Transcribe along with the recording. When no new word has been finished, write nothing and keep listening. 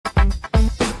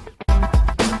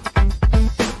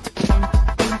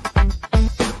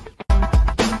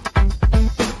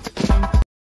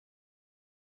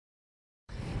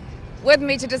with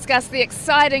me to discuss the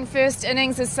exciting first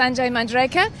innings is Sanjay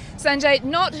Manjrekar. Sanjay,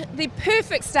 not the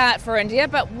perfect start for India,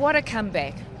 but what a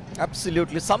comeback.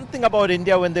 Absolutely. Something about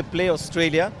India when they play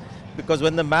Australia, because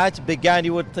when the match began,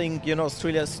 you would think,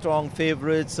 Australia's strong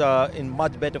favourites, in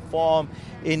much better form.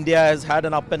 India has had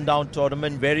an up and down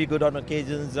tournament, very good on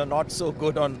occasions, not so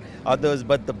good on others,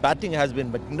 but the batting has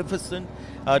been magnificent,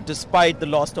 despite the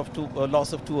loss of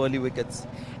two early wickets.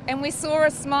 And we saw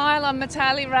a smile on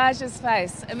Mitali Raj's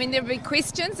face. I mean, there would be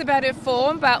questions about her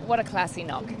form, but what a classy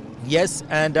knock. Yes,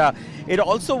 and it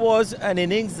also was an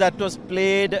innings that was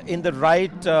played in the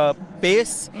right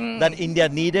pace that India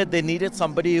needed. They needed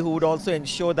somebody who would also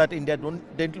ensure that India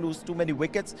didn't lose too many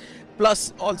wickets.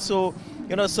 Plus, also,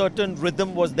 a certain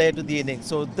rhythm was there to the innings.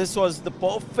 So this was the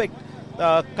perfect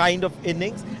kind of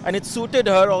innings, and it suited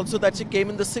her also that she came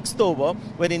in the sixth over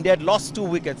when India had lost two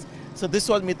wickets. So this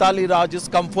was Mitali Raj's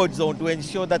comfort zone to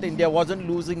ensure that India wasn't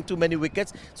losing too many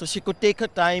wickets, so she could take her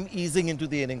time easing into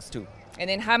the innings too. And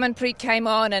then Harmanpreet came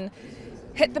on and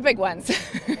hit the big ones.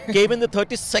 Came in the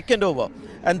 32nd over,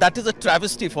 and that is a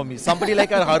travesty for me. Somebody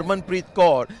like a Harmanpreet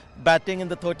Kaur batting in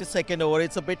the 32nd over.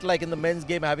 It's a bit like in the men's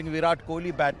game having Virat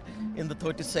Kohli bat in the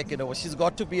 32nd over. She's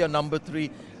got to be a number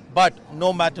 3. But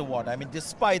no matter what, I mean,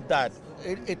 despite that,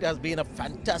 it has been a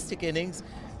fantastic innings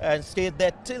and stayed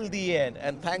there till the end.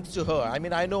 And thanks to her. I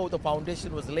mean, I know the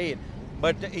foundation was laid,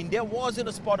 but India was in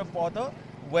a spot of bother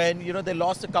when, they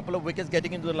lost a couple of wickets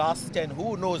getting into the last 10.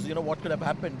 Who knows, what could have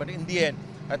happened. But in the end,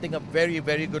 I think a very,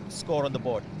 very good score on the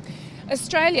board.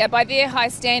 Australia, by their high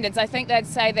standards, I think they'd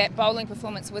say that bowling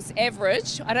performance was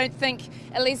average. I don't think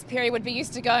Alyssa Perry would be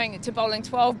used to going to bowling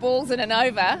 12 balls in an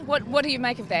over. What do you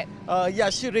make of that? Yeah,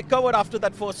 she recovered after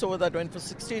that first over that went for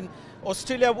 16.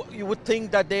 Australia, you would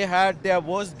think that they had their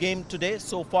worst game today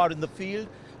so far in the field.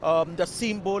 The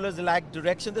seam bowlers lacked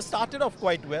direction. They started off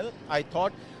quite well, I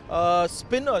thought.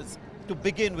 Spinners, to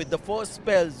begin with, the first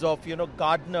spells of,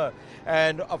 Gardner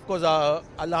and, of course,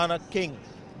 Alana King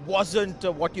wasn't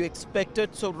what you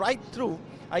expected. So right through,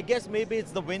 I guess maybe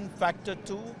it's the wind factor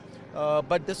too.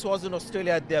 But this was in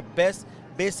Australia at their best,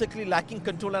 basically lacking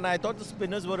control. And I thought the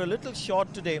spinners were a little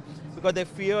short today because they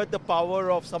feared the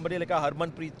power of somebody like a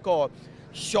Harmanpreet Kaur.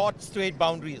 Short, straight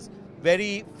boundaries.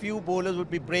 Very few bowlers would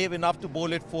be brave enough to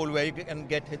bowl it full where you can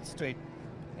get hit straight.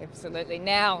 Absolutely.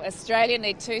 Now, Australia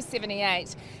need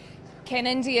 278. Can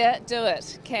India do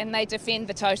it? Can they defend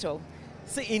the total?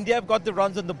 See, India have got the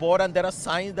runs on the board, and there are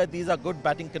signs that these are good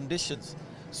batting conditions.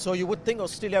 So you would think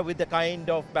Australia, with the kind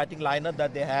of batting lineup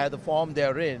that they have, the form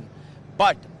they're in,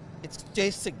 but it's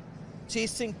chasing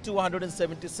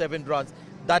 277 runs.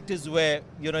 That is where,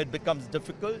 it becomes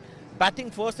difficult.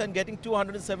 Batting first and getting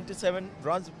 277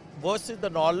 runs versus the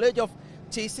knowledge of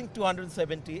chasing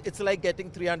 270, it's like getting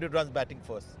 300 runs batting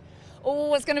first.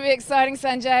 Oh, it's going to be exciting,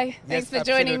 Sanjay. Thanks for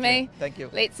joining me. Thank you.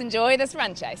 Let's enjoy this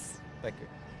run chase. Thank you.